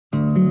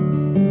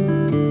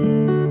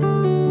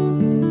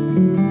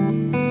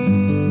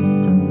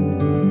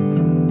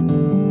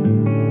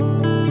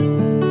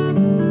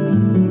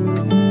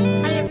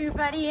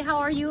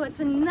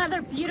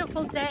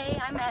beautiful day.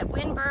 I'm at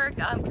Wenberg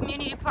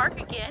Community Park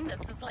again. This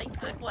is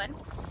Lynnwood.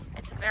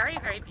 It's very,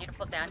 very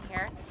beautiful down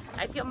here.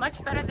 I feel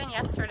much better than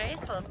yesterday,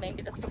 so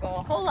maybe this will go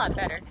a whole lot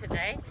better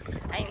today.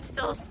 I am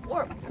still a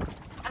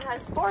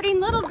sporting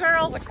little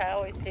girl, which I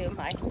always do,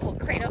 my little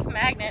Kratos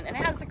magnet, and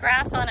it has the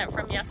grass on it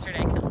from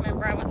yesterday, because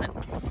remember I wasn't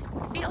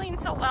feeling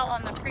so well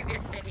on the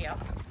previous video.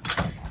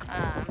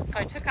 So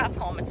I took off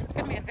home. It's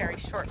going to be a very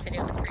short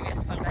video, the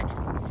previous one, but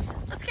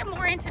let's get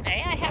more in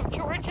today. I have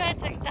Georgia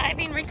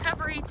Diving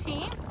Recovery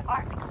Team.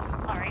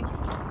 Sorry,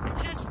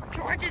 it's just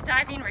Georgia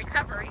Diving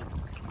Recovery.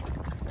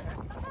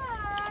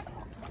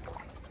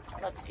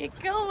 Let's get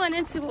going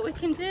and see what we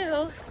can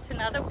do. It's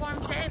another warm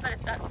day, but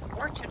it's not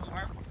scorching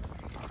warm.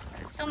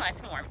 But it's still nice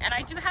and warm. And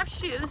I do have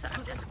shoes.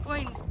 I'm just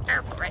going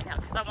barefoot right now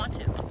because I want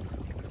to.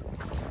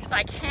 Because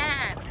I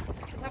can.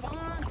 Because I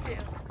want to.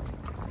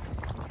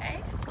 Okay,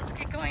 let's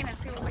get going and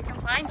see what we can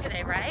find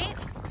today, right?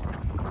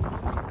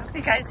 I hope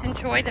you guys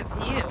enjoy the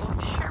view.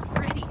 It's sure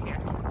pretty here.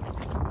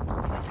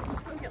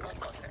 Let's go get a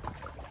little closer.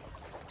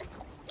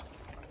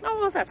 Oh,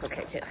 well, that's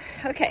okay too.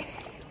 Okay.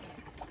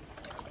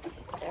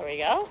 There we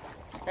go.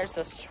 There's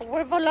a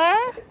swiveler.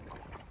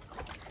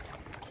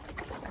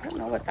 I don't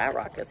know what that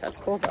rock is. That's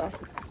cool though.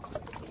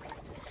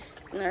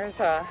 And there's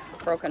a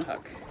broken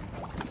hook.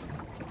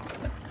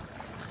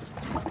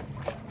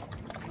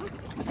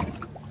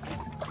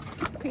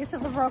 Piece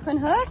of a broken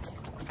hook.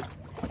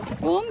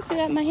 Boom, see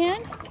that in my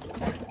hand?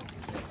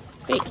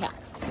 Bait cap.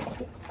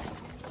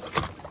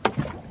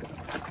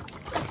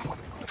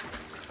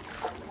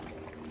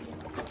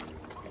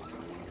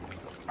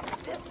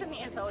 This to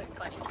me is always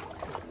funny.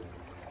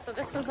 So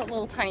this is a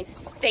little tiny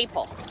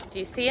staple. Do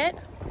you see it?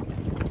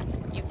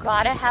 You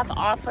gotta have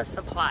office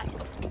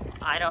supplies.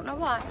 I don't know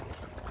why.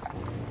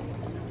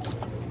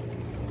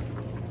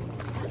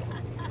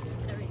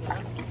 There we go.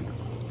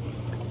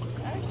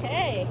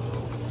 Okay.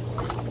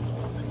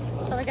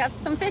 So we got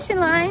some fishing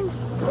line.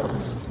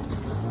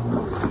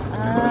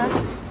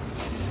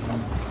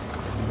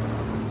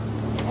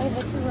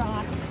 Over the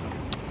rocks.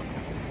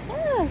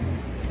 Oh,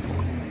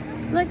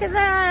 look at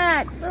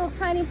that! Little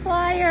tiny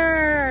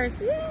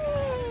pliers.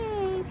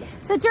 Yay!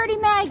 So dirty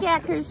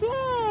magyackers,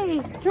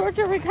 yay!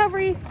 Georgia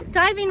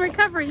Diving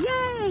Recovery,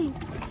 yay!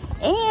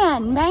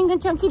 And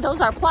Magnet Junkie, those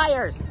are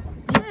pliers.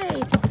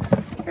 Yay!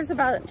 There's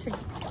about a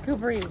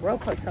goobery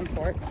rope of some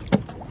sort.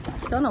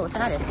 Don't know what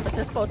that is, but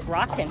this boat's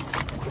rocking. Wow,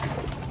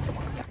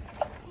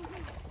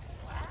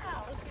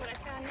 look what I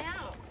found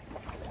now.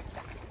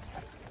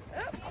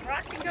 Oh,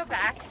 rock can go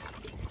back.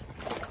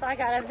 So I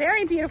got a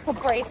very beautiful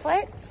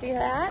bracelet. See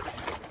that?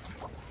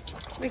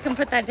 We can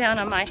put that down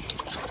on my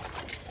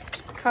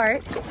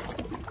cart.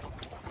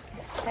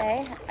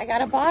 Okay, I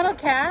got a bottle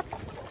cap.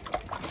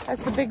 Has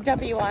the big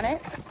W on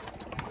it.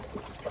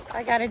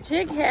 I got a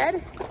jig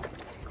head.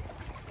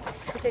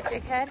 See the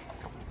jig head?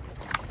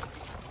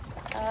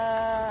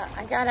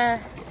 I got a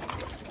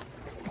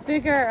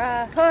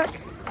bigger hook.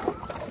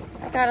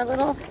 I got a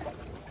little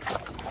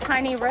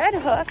tiny red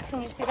hook.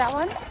 Can you see that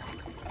one?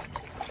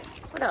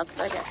 What else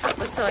did I get? That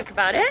looks like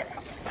about it.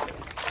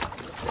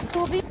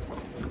 Cool.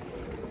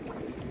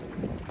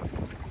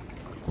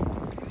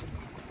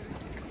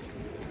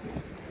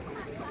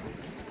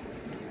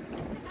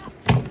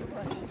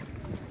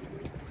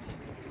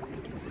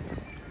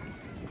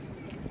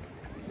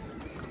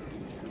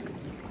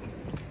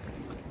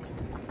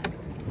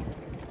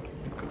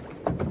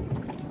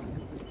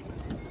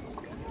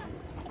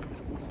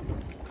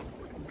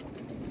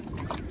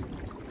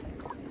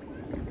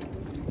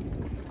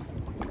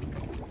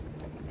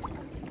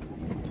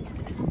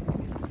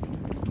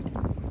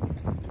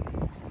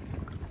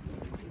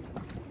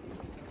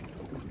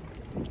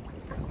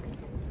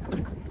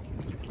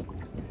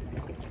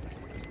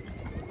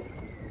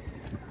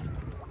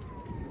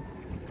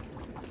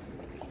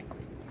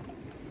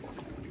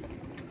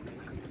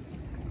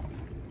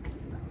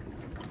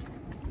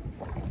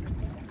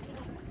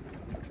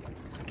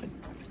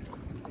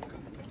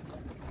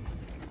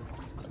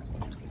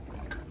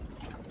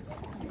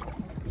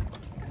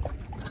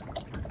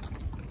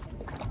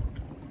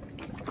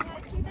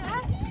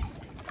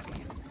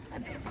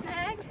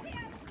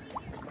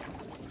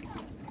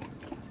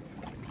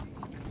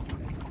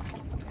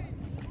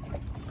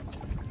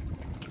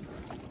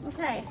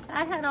 Okay,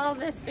 I had all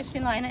this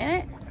fishing line in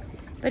it,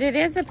 but it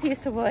is a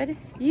piece of wood.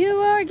 You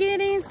are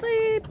getting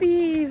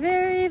sleepy,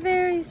 very,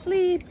 very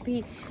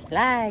sleepy.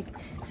 Like,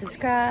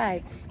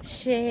 subscribe,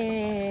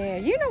 share.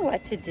 You know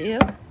what to do.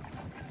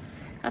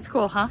 That's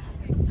cool, huh?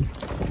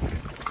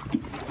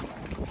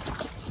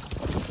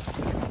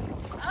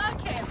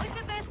 Okay, look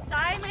at this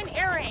diamond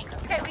earring.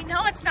 Okay, we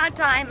know it's not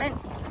diamond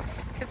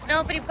because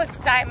nobody puts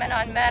diamond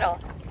on metal.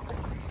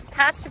 It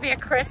has to be a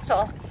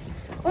crystal.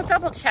 We'll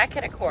double check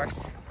it, of course.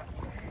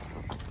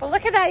 But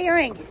look at that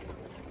earring.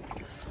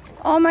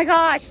 Oh my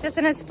gosh,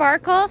 doesn't it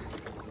sparkle?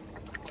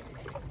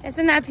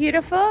 Isn't that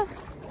beautiful?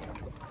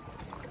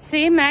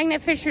 See,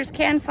 magnet fishers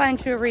can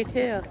find jewelry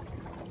too.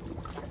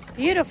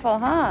 Beautiful,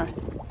 huh?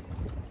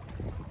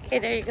 Okay,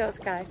 there you go,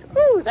 guys.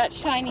 Ooh, that's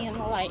shiny in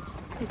the light.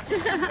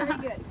 Very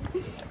good.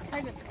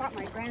 trying to spot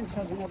my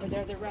grandchildren over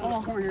there. They're around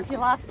the corner. You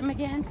lost them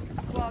again?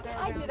 Well, they're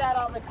I do that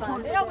all the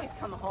time. They always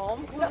come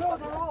home. Well, no,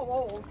 they're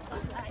all old.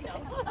 I know.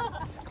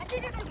 I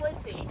figured they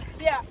would be.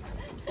 Yeah.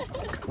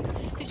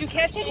 Did you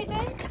catch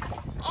anything?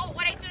 Oh,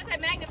 what I do is I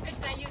magnifish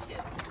on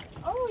YouTube.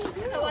 Oh, you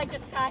do? So I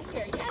just got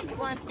here. Yeah, you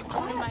want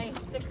one of my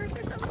stickers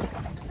or something?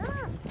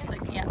 Sure. He's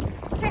like, yeah.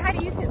 Say hi to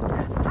YouTube.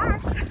 Hi.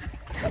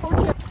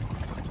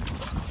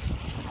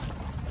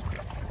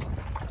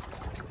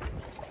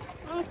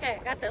 Okay,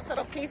 I got this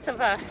little piece of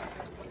a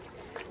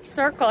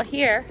circle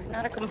here.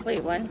 Not a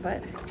complete one,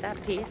 but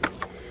that piece.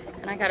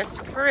 And I got a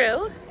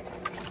screw.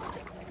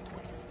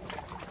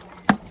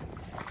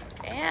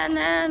 And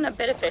then a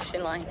bit of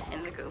fishing line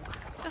in the goop.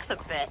 Just a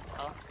bit,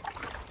 though.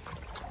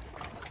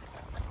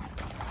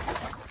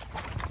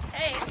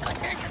 Okay, so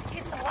here's a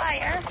piece of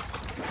wire.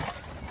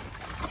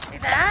 See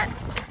that?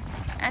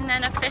 And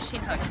then a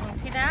fishing hook. Can you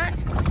see that?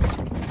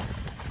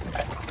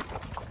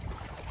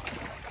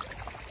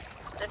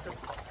 This is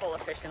full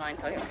of fishing line,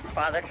 don't even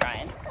bother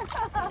trying.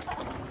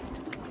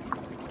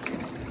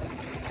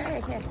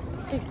 Right here.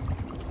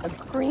 The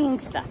green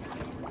stuff.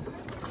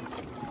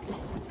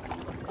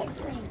 The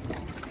green stuff.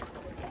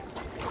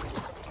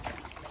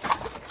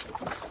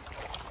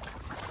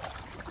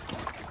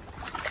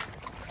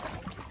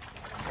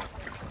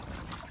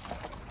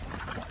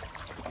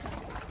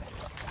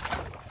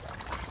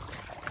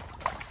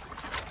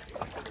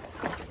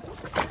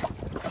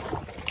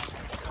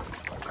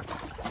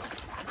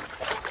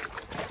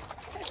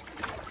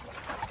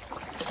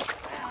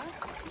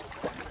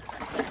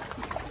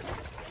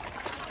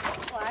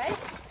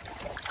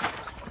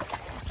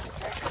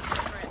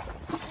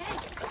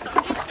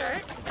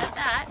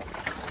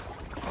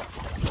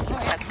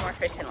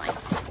 Fishing line.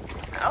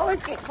 I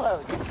always get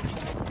clothes. No,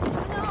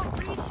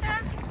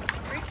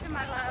 Risha,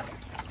 my love.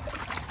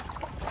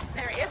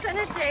 There isn't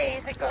a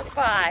day that goes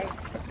by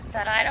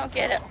that I don't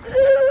get a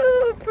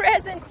ooh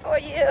present for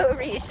you,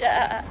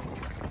 Risha.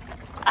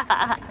 Isn't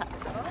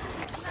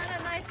that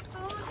a nice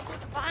spoon?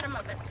 The bottom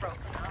of it's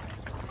broken off.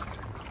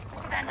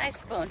 Look at that nice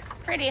spoon.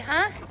 Pretty,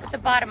 huh? But the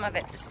bottom of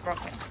it is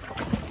broken.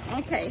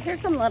 Okay,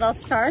 here's some little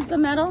shards of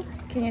metal.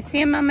 Can you see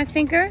them on my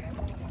finger?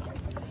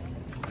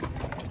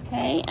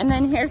 Okay, and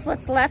then here's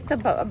what's left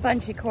of a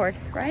bungee cord,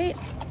 right?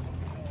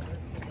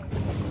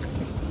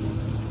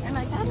 And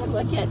I gotta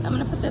look at, I'm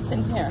gonna put this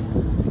in here.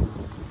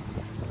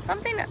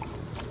 Something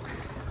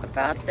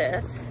about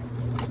this.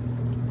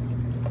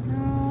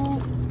 No,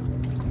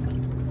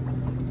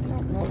 I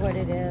don't know what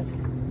it is.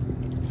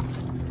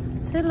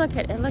 See, look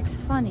at it, it looks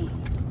funny.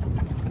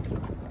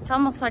 It's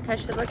almost like I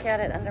should look at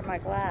it under my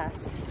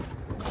glass.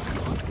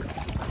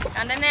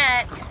 On the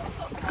net.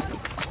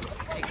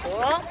 Pretty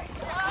cool.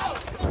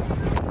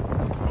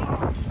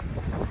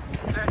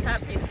 There's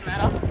that piece of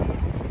metal.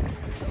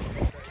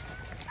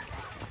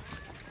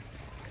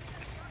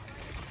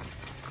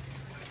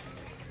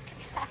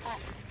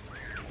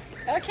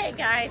 Okay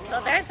guys,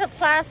 so there's a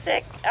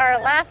plastic or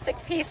elastic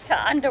piece to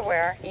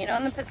underwear. You know,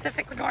 in the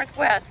Pacific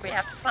Northwest we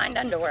have to find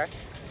underwear.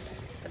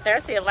 But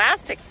there's the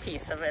elastic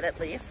piece of it at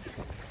least.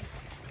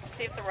 Let's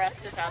see if the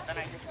rest is out, then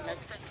I just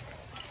missed it.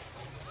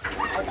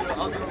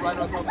 I'll do it right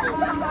on top there.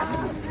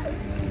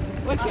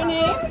 What's your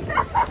name?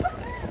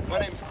 My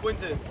name's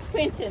Quentin.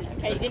 Quentin.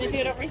 Okay, you gonna do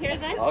it over here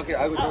then? Okay,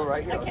 I will do it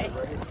right here. Okay.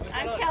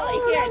 I'm Kelly.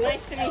 Here,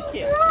 nice to meet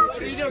you. What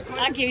are you doing,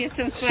 I'll give you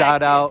some swag.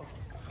 Shout out.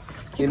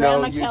 To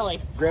Grandma Kelly.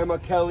 Grandma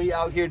Kelly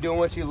out here doing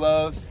what she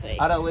loves. See.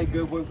 Out at Lake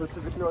Goodwin,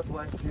 Pacific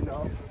Northwest, you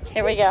know.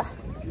 Here we go.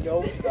 You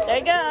know. There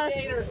he goes.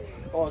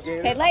 Oh, again.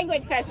 Okay,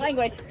 language, guys,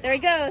 language. There he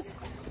goes.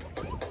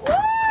 Woo!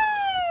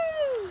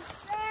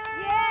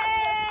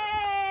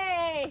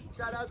 Yay!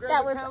 Shout out Grandma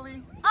That was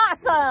Kelly.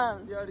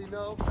 awesome. You already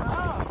know.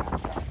 Oh.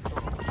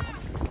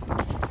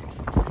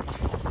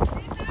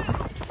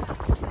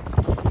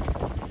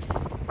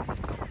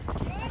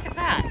 Look at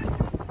that.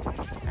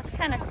 That's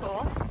kind of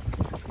cool.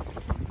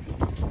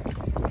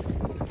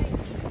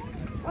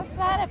 What's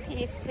that a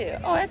piece to?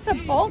 Oh, it's a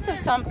bolt of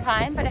some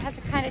kind, but it has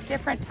a kind of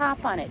different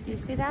top on it. Do you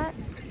see that?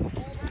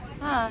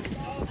 Huh.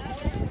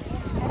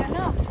 I don't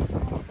know.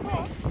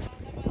 Okay.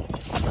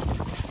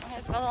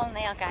 Here's the little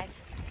nail, guys.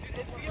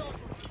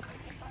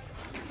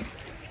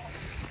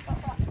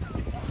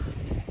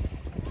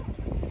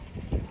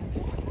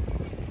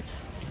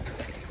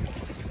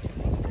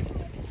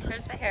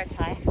 Here's the hair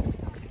tie.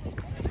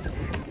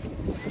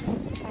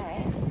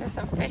 Alright, there's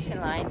some fishing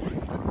line.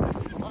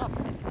 Just a little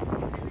bit.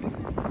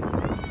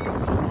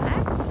 There's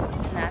that.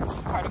 And that's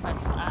part of a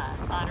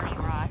soldering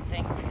rod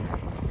thing.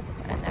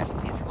 And there's a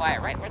piece of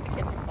wire right where the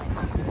kids are playing.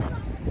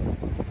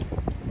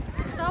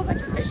 There's a whole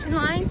bunch of fishing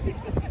line.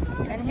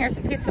 And here's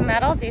a piece of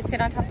metal. Do you see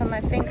it on top of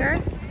my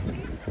finger?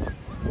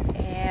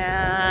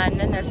 And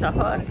then there's a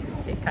hook.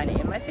 See it kind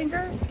of in my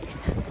finger?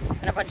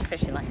 And a bunch of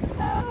fishing line.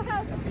 Oh,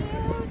 how cute!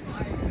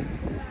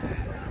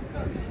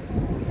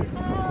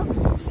 Oh,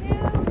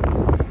 cute!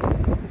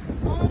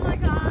 Oh my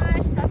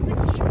gosh, that's a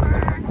keeper.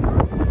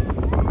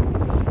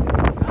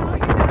 Oh,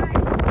 you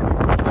guys,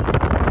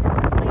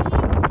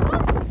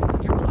 oops,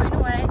 you're blowing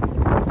away.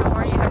 Don't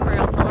worry, you have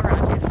rails all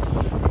around you.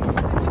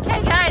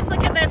 Okay, guys,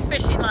 look at this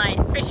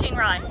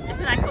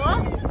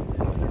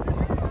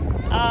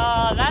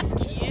Oh, that's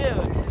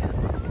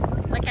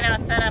cute. Look at how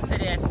set up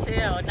it is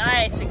too.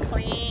 Nice and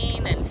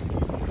clean, and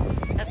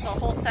that's the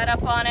whole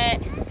setup on it.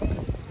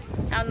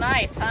 How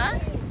nice, huh?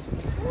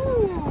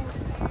 Ooh.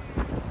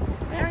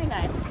 Very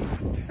nice.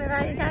 So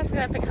now you guys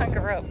got the hunk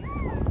of rope.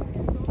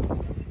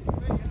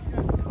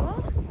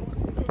 Cool.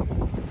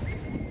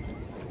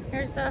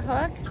 Here's the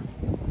hook.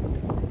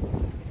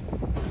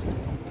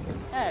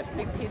 A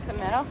big piece of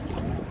metal.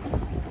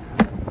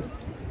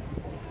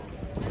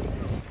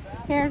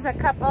 Here's a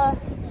couple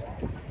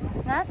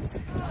nuts.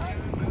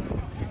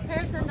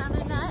 Here's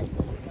another nut.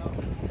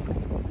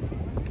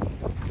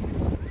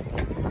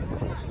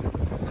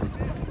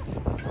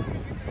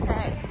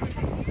 Okay,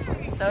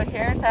 so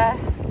here's a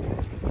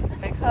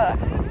big hook,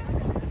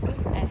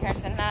 and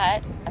here's a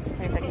nut. That's a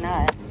pretty big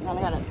nut.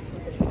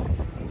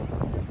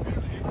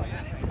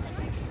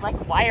 It's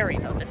like wiry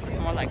though. This is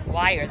more like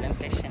wire than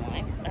fishing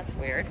line. That's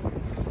weird.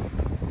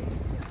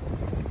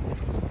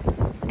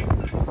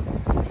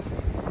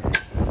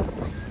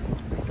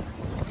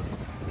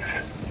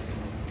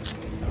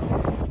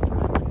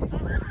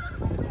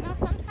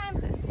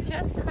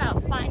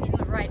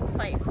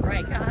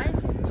 Right,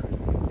 guys?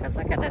 Because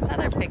look at this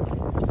other big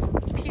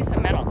piece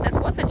of metal. This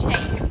was a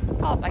chain.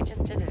 Oh, I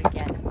just did it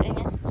again. Dang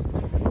it.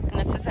 And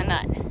this is a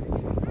nut.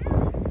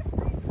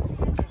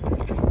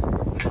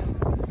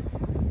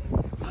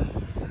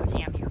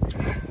 Damn you.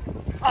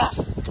 Oh,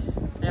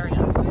 there we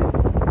go.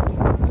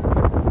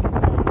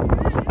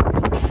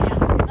 Yeah,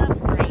 that's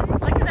great.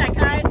 Look at that,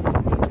 guys.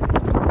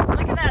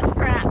 Look at that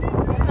scrap.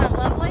 Isn't that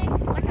lovely?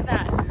 Look at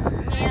that.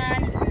 Man,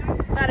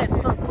 that is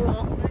so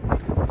cool.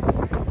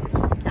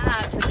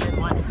 That's a good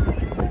one.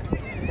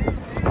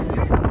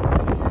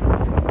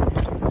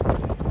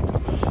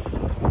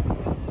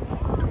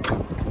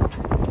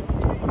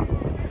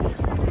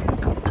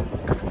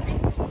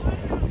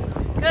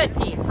 Good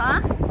piece,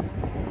 huh?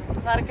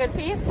 Is that a good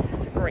piece?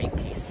 It's a great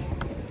piece.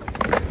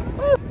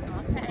 Woo.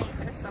 Okay,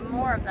 there's some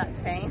more of that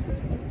chain.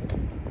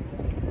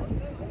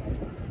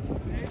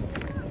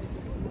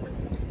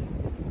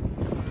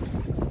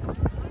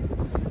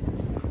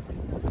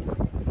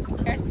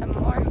 Here's some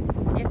more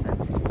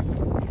pieces.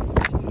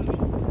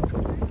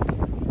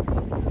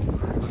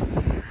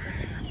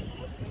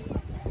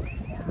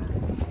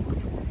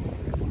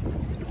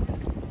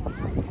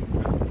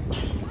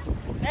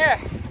 There,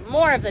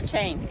 more of the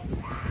chain.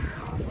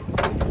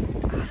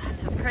 Oh,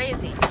 that's just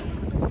crazy.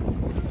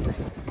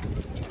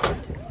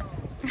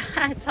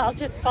 It's all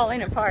just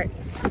falling apart.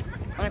 I'm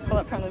gonna pull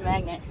it from the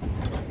magnet.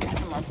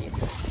 Some more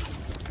pieces.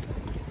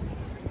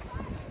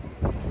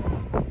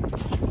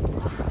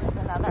 There's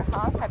another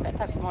hunk. I bet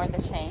that's more of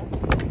the chain.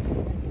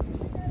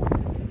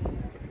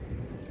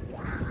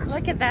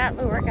 Look at that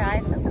lure,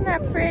 guys. Isn't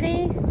that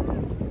pretty?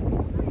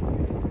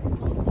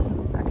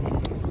 Okay.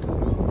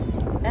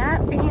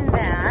 That being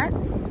that,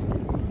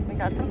 we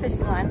got some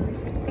fishing line.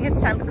 I think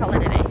it's time to call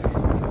it a day.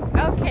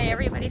 Okay,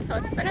 everybody, so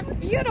it's been a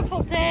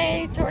beautiful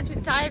day. Georgia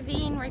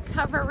Diving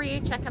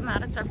Recovery. Check them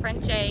out. It's our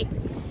friend Jay.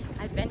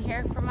 I've been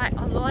here for my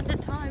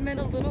allotted time and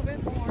a little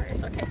bit more.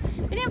 It's okay.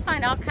 We didn't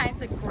find all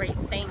kinds of great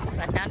things.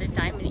 I found a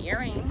diamond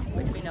earring,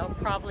 which we know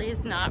probably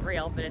is not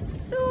real, but it's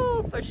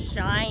super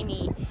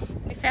shiny.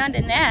 We found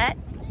a net.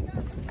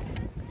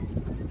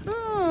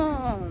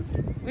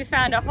 We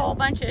found a whole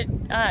bunch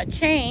of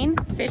chain,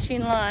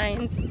 fishing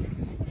lines,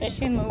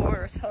 fishing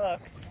lures,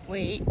 hooks,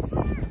 weights.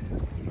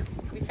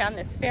 We found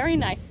this very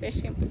nice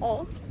fishing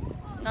pole.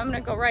 I'm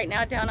gonna go right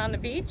now down on the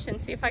beach and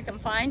see if I can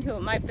find who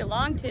it might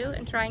belong to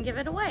and try and give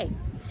it away.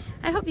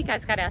 I hope you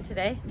guys got out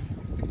today.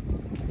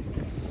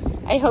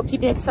 I hope you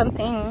did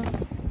something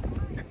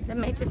that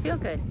made you feel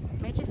good,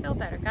 made you feel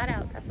better, got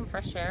out, got some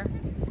fresh air.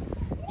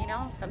 You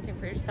know, something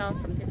for yourself,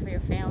 something for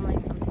your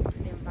family, something for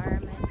the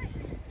environment.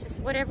 Just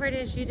whatever it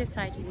is you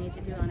decide you need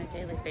to do on a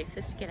daily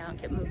basis to get out and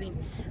get moving.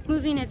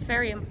 Moving is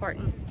very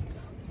important.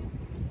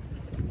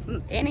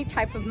 Any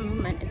type of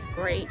movement is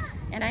great.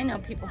 And I know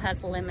people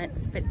has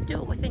limits, but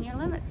do it within your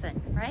limits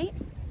then, right?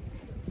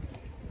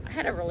 I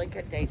had a really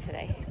good day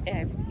today.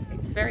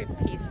 It's very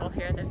peaceful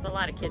here. There's a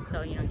lot of kids,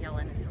 so, you know,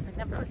 yelling and stuff like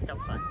that, but it was still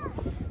fun.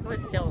 It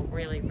was still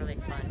really, really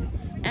fun.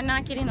 And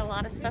not getting a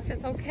lot of stuff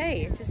is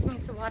okay. It just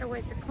means the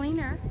waterways are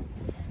cleaner.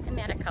 I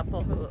met a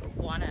couple who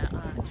want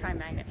to try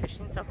magnet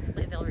fishing, so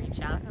hopefully they'll reach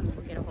out and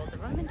we'll get a hold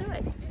of them and do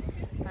it.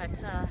 But,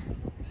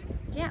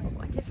 yeah,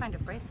 I did find a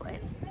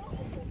bracelet,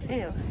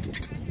 too.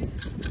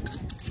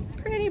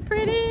 Pretty,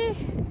 pretty.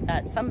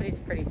 That's somebody's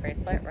pretty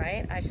bracelet,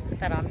 right? I should put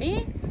that on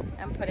me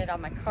and put it on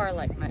my car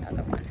like my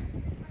other one.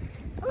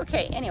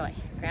 Okay, anyway,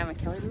 Grandma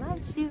Kelly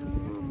loves you.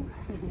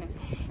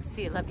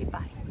 See you, love you,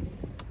 bye.